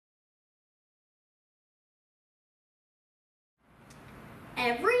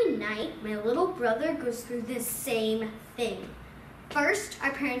Every night, my little brother goes through the same thing. First,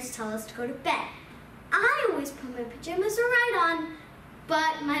 our parents tell us to go to bed. I always put my pajamas right on,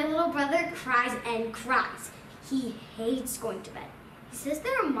 but my little brother cries and cries. He hates going to bed. He says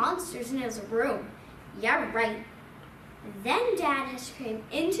there are monsters in his room. Yeah, right. Then Dad has to climb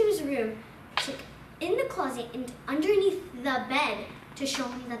into his room, check in the closet and underneath the bed to show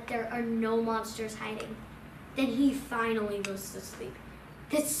me that there are no monsters hiding. Then he finally goes to sleep.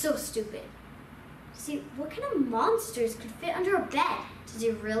 That's so stupid. See, what kind of monsters could fit under a bed? Does he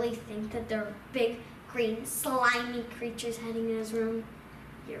really think that there are big, green, slimy creatures hiding in his room?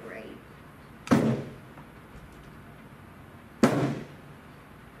 You're right.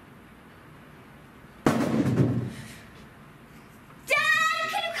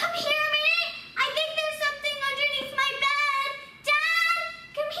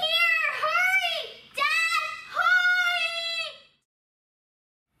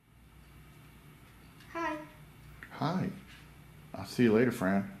 Hi. I'll see you later,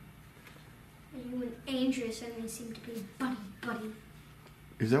 Fran. You and Andrea suddenly seem to be buddy-buddy.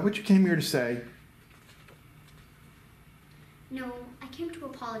 Is that what you came here to say? No, I came to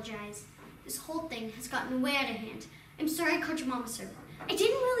apologize. This whole thing has gotten way out of hand. I'm sorry I called your mom a servant. I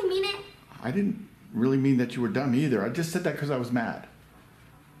didn't really mean it. I didn't really mean that you were dumb either. I just said that because I was mad.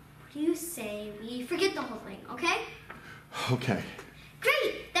 What do you say we forget the whole thing, okay? Okay.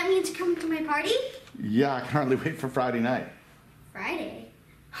 Great! That means come to my party? Yeah, I can hardly wait for Friday night. Friday?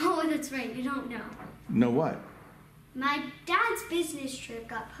 Oh, that's right, you don't know. Know what? My dad's business trip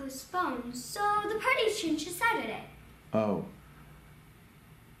got postponed, so the party's changed to Saturday. Oh.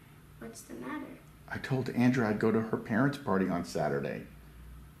 What's the matter? I told Andrea I'd go to her parents' party on Saturday.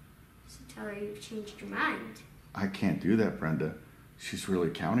 So tell her you've changed your mind. I can't do that, Brenda. She's really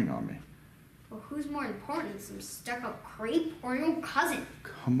counting on me. Well, who's more important, some stuck-up creep or your own cousin?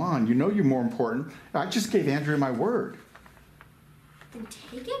 Come on, you know you're more important. I just gave Andrea my word. Then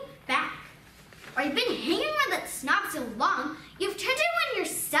take it back. Or you've been hanging around that snob so long, you've turned it on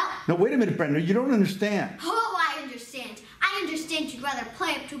yourself. No, wait a minute, Brenda. You don't understand. Oh, I understand. I understand you'd rather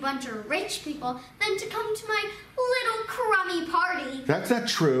play up to a bunch of rich people than to come to my little crummy party. That's not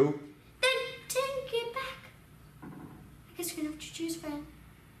true. Then take it back. I guess you're going to have to choose, friend.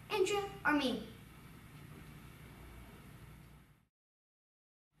 Andrea or me?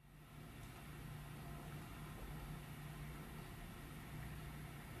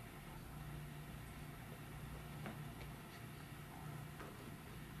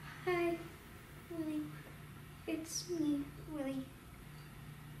 Hi, Willie. It's me, Willie. I'm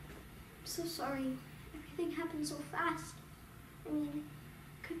so sorry. Everything happened so fast. I mean,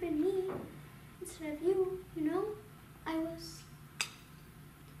 it could have been me instead of you, you know?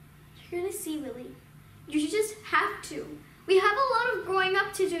 You're gonna see, Willie. You just have to. We have a lot of growing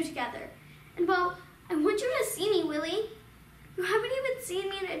up to do together. And well, I want you to see me, Willie. You haven't even seen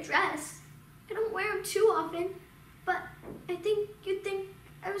me in a dress. I don't wear them too often, but I think you'd think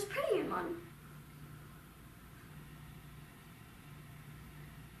I was pretty in one.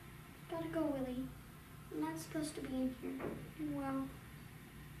 Gotta go, Willie. I'm not supposed to be in here. And well,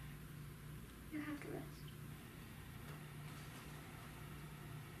 you have to rest.